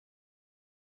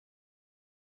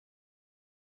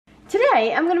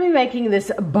Today I'm going to be making this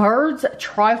Bird's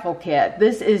Trifle kit.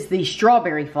 This is the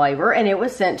strawberry flavor and it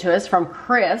was sent to us from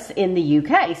Chris in the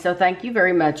UK. So thank you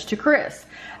very much to Chris.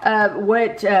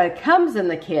 What comes in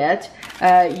the kit,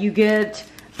 you get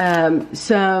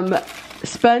some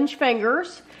sponge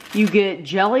fingers, you get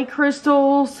jelly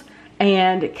crystals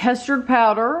and custard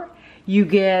powder, you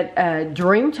get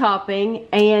dream topping,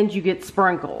 and you get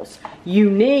sprinkles. You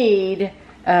need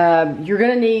you're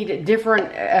going to need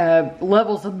different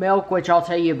levels of milk, which I'll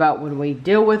tell you about when we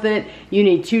deal with it. You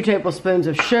need 2 tablespoons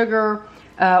of sugar.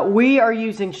 We are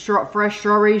using fresh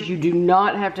strawberries. You do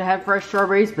not have to have fresh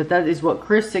strawberries, but that is what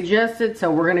Chris suggested,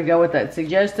 so we're going to go with that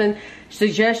suggestion.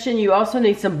 You also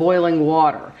need some boiling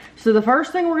water. So the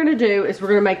first thing we're going to do is we're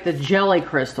going to make the jelly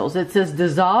crystals. It says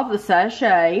dissolve the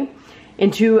sachet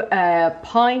into a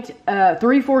pint,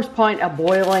 3/4 pint of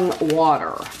boiling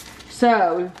water.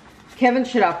 So, Kevin,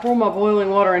 should I pour my boiling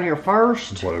water in here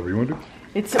first? Whatever you want to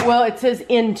do. Well, it says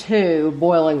into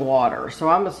boiling water. So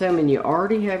I'm assuming you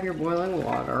already have your boiling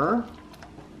water.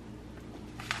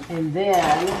 And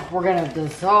then we're going to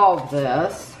dissolve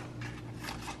this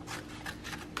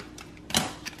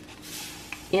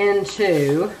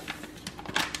into,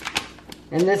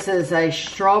 and this is a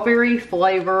strawberry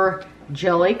flavor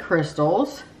jelly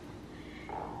crystals.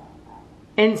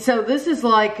 And so this is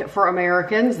like, for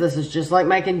Americans, this is just like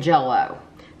making Jell-O.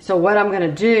 So what I'm going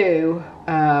to do,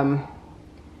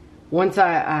 once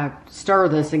I stir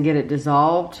this and get it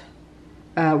dissolved,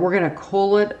 we're going to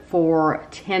cool it for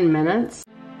 10 minutes.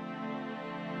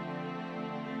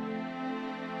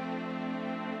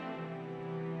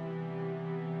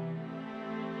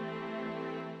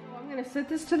 I'm going to set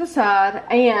this to the side,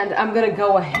 and I'm going to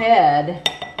go ahead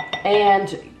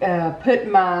and put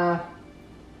my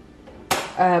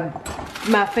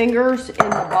fingers in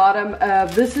the bottom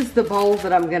of, this is the bowl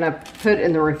that I'm going to put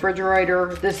in the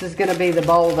refrigerator. This is going to be the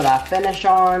bowl that I finish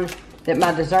on, that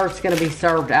my dessert's going to be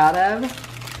served out of.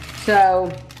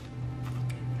 So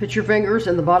put your fingers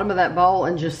in the bottom of that bowl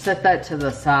and just set that to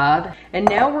the side. And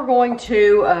now we're going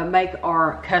to make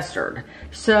our custard.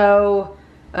 So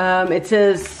it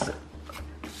says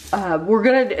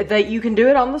that you can do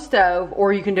it on the stove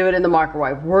or you can do it in the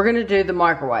microwave. We're gonna do the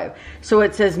microwave. So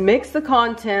it says mix the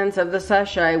contents of the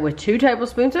sachet with 2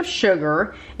 tablespoons of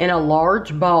sugar in a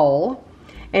large bowl,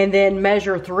 and then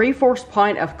measure 3/4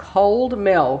 pint of cold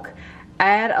milk.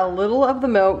 Add a little of the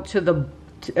milk to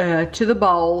the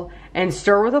bowl and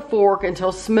stir with a fork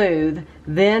until smooth,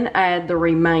 then add the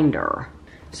remainder.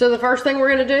 So the first thing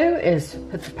we're gonna do is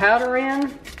put the powder in.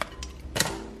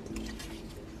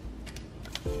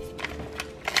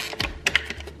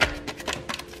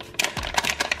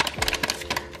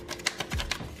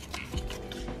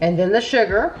 And then the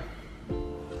sugar.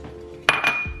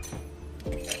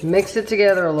 Mix it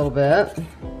together a little bit.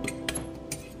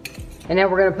 And now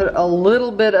we're going to put a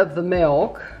little bit of the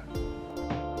milk.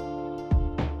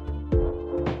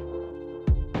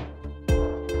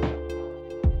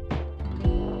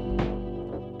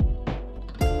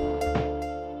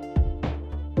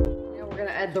 Now we're going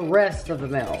to add the rest of the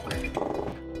milk.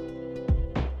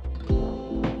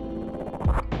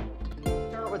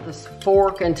 This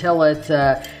fork until it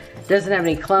doesn't have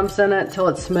any clumps in it, until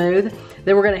it's smooth.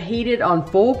 Then we're going to heat it on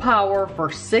full power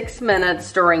for 6 minutes,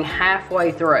 stirring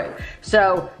halfway through.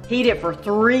 So heat it for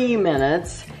 3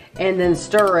 minutes and then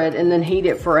stir it, and then heat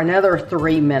it for another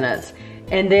 3 minutes.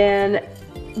 And then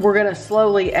we're going to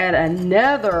slowly add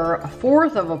another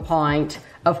 1/4 of a pint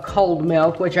of cold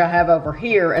milk, which I have over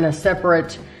here in a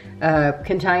separate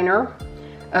container.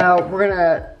 We're going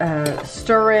to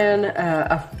stir in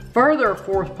a further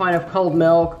 1/4 pint of cold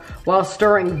milk while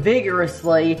stirring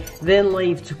vigorously, then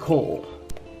leave to cool.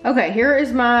 Okay, here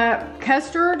is my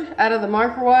custard out of the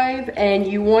microwave, and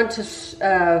you want to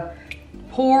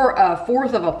pour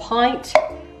 1/4 of a pint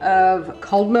of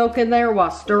cold milk in there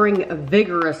while stirring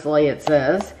vigorously, it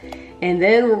says. And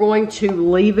then we're going to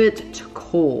leave it to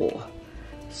cool.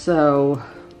 So,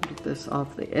 get this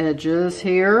off the edges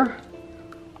here.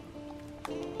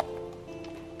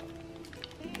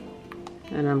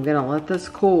 And I'm gonna let this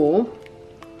cool.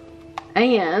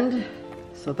 And,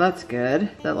 so that's good.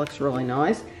 That looks really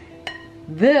nice.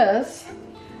 This,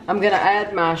 I'm gonna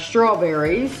add my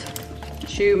strawberries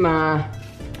to my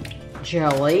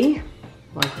jelly,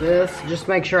 like this. Just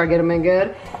make sure I get them in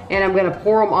good. And I'm gonna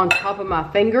pour them on top of my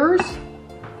fingers.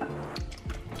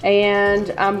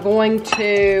 And I'm going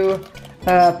to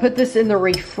put this in the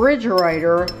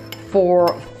refrigerator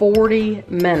for 40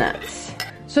 minutes.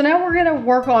 So now we're gonna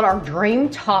work on our dream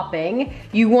topping.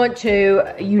 You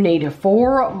need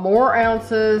 4 more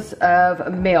ounces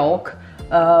of milk,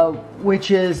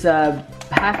 which is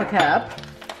 1/2 cup.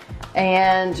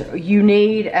 And you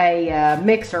need a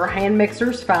mixer. Hand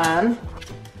mixer's fine.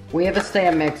 We have a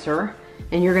stand mixer.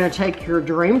 And you're gonna take your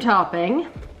dream topping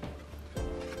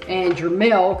and your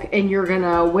milk, and you're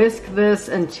gonna whisk this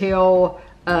until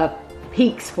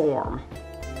peaks form.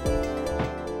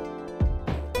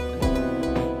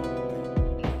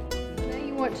 Now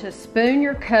you want to spoon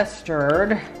your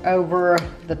custard over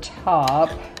the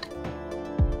top.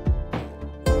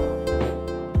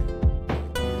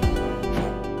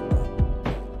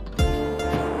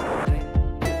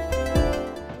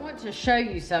 Show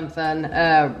you something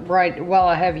right while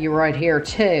I have you right here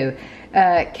too.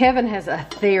 Kevin has a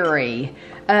theory.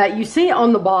 You see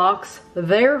on the box,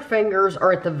 their fingers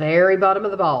are at the very bottom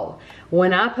of the bowl.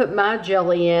 When I put my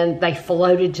jelly in, they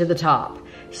floated to the top.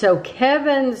 So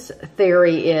Kevin's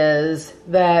theory is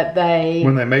that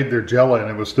when they made their jelly and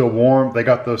it was still warm, they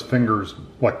got those fingers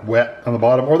like wet on the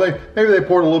bottom, or maybe they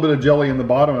poured a little bit of jelly in the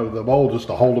bottom of the bowl just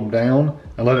to hold them down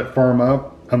and let it firm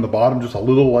up on the bottom, just a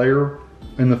little layer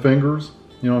in the fingers,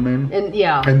 you know what I mean? And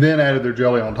yeah. And then added their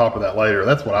jelly on top of that later.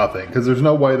 That's what I think, because there's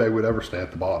no way they would ever stay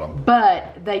at the bottom.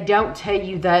 But they don't tell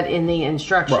you that in the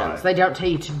instructions. Right. They don't tell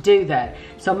you to do that.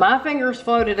 So my fingers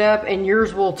floated up, and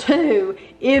yours will too.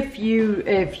 If you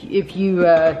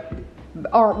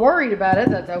aren't worried about it,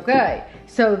 that's okay.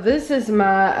 So this is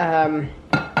my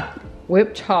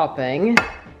whipped topping,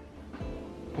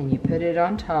 and you put it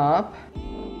on top.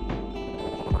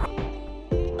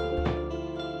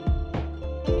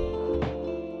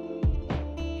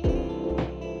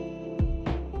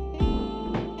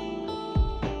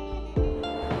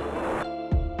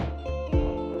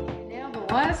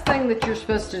 Last thing that you're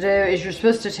supposed to do is you're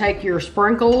supposed to take your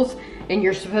sprinkles and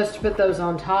you're supposed to put those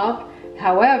on top.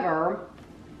 However,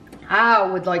 I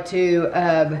would like to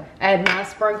add my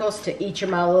sprinkles to each of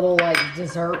my little like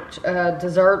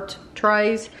dessert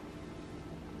trays.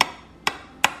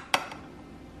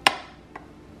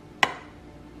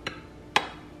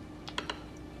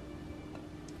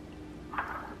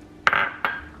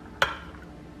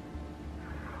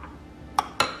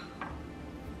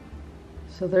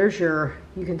 So there's your,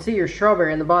 you can see your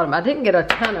strawberry in the bottom. I didn't get a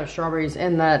ton of strawberries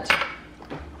in that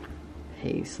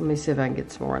piece. Let me see if I can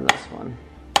get some more in this one.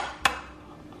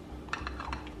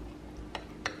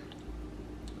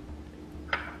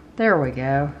 There we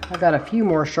go. I got a few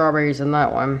more strawberries in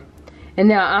that one. And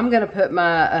now I'm gonna put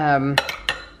my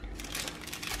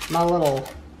my little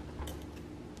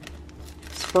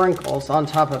sprinkles on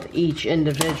top of each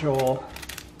individual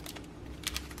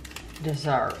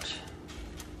dessert.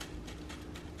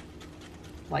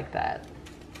 Like that.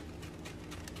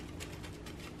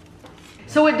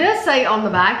 So it does say on the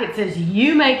back, it says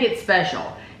you make it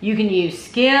special. You can use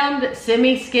skimmed,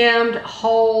 semi-skimmed,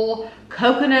 whole,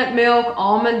 coconut milk,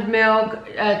 almond milk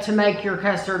to make your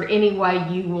custard any way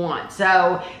you want.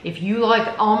 So if you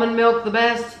like almond milk the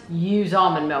best, use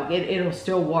almond milk. It'll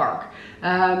still work.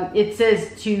 It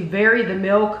says to vary the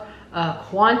milk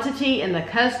quantity in the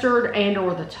custard and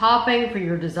or the topping for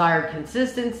your desired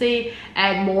consistency.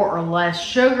 Add more or less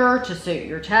sugar to suit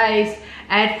your taste.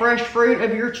 Add fresh fruit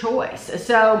of your choice.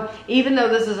 So even though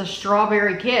this is a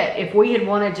strawberry kit, if we had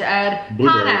wanted to add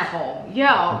pineapple,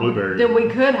 yeah, then we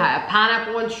could have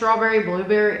pineapple and strawberry,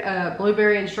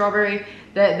 blueberry and strawberry.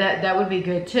 That would be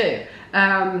good too.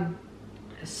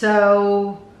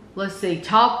 So let's see,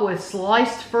 top with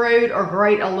sliced fruit or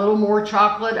grate a little more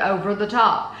chocolate over the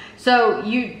top. So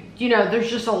you know, there's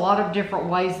just a lot of different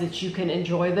ways that you can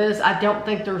enjoy this. I don't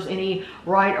think there's any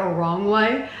right or wrong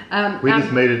way. We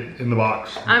just made it in the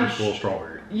box with just full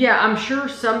strawberry. Yeah, I'm sure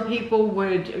some people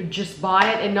would just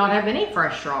buy it and not have any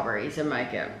fresh strawberries and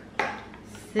make it.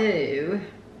 So,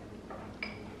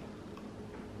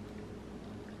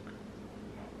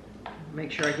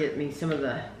 make sure I get me some of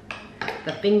the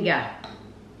finger.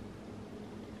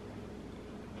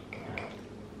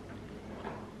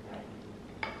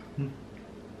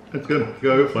 It's good. You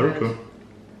got a good flavor to it.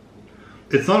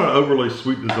 It's not an overly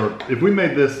sweet dessert. If we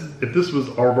made this, if this was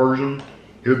our version,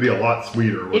 it would be a lot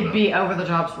sweeter. It'd be over the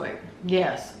top sweet.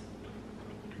 Yes.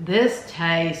 This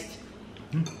tastes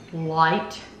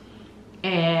light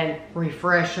and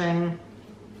refreshing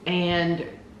and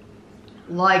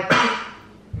like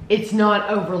it's not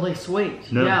overly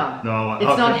sweet. No.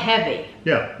 It's not heavy.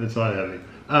 Yeah, it's not heavy.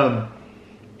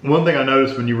 One thing I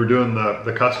noticed when you were doing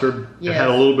the custard, it had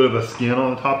a little bit of a skin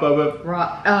on the top of it.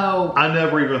 Right. Oh. I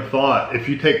never even thought if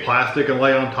you take plastic and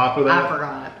lay on top of that. I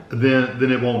forgot.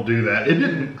 then it won't do that. It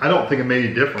didn't. I don't think it made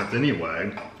a difference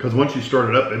anyway, because once you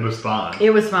started up, it was fine.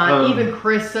 It was fine. Even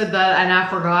Chris said that, and I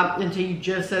forgot until you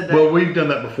just said that. Well, we've done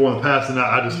that before in the past, and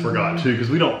I just forgot too, because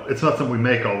we don't. It's not something we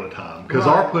make all the time, because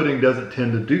our pudding doesn't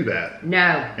tend to do that. No.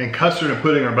 And custard and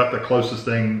pudding are about the closest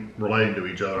thing relating to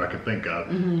each other I can think of.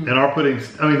 And our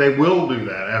puddings, I mean, they will do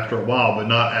that after a while, but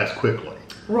not as quickly.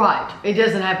 Right. It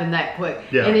doesn't happen that quick.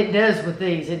 Yeah. And it does with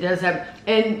these. It does happen.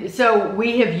 And so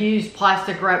we have used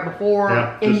plastic wrap before,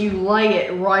 and you lay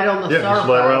it right on the surface. Yeah, just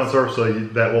lay it right on the surface so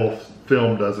that little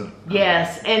film doesn't.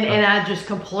 Yes, and I just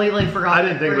completely forgot. I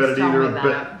didn't think about it either,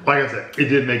 but like I said, it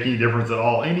didn't make any difference at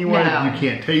all. Anyway, you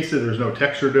can't taste it. There's no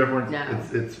texture difference. No.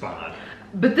 It's fine.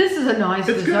 But this is a nice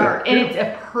dessert, and it's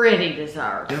a pretty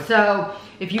dessert. Yeah. So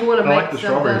if you want to make I like the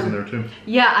strawberries in there too.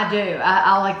 Yeah, I do.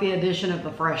 I like the addition of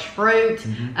the fresh fruit.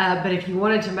 But if you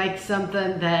wanted to make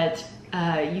something that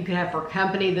you could have for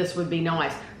company, this would be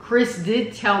nice. Chris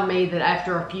did tell me that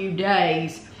after a few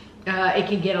days, it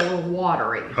can get a little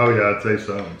watery. Oh yeah, I'd say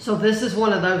so. So this is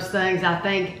one of those things, I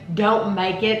think, don't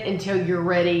make it until you're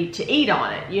ready to eat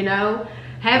on it, you know?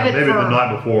 Have it maybe for, the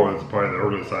night before is probably the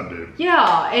earliest I'd do.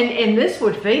 Yeah, and this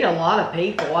would feed a lot of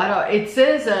people. It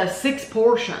says 6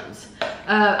 portions.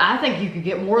 I think you could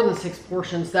get more than 6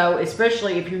 portions though,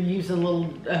 especially if you're using little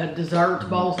dessert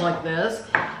bowls like this.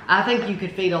 I think you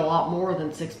could feed a lot more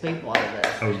than 6 people out of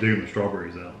this. I was digging the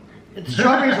strawberries out. The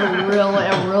strawberries are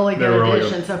a really good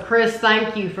addition. Good. So Chris,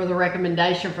 thank you for the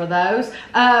recommendation for those.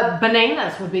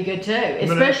 Bananas would be good too,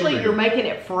 especially if you're making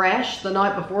it fresh the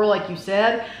night before, like you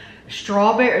said.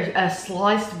 Strawberry,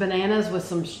 sliced bananas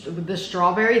with this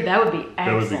strawberry, that would be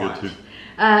excellent. That would be good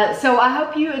too. So I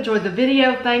hope you enjoyed the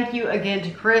video. Thank you again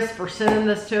to Chris for sending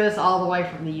this to us all the way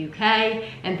from the UK,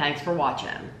 and thanks for watching.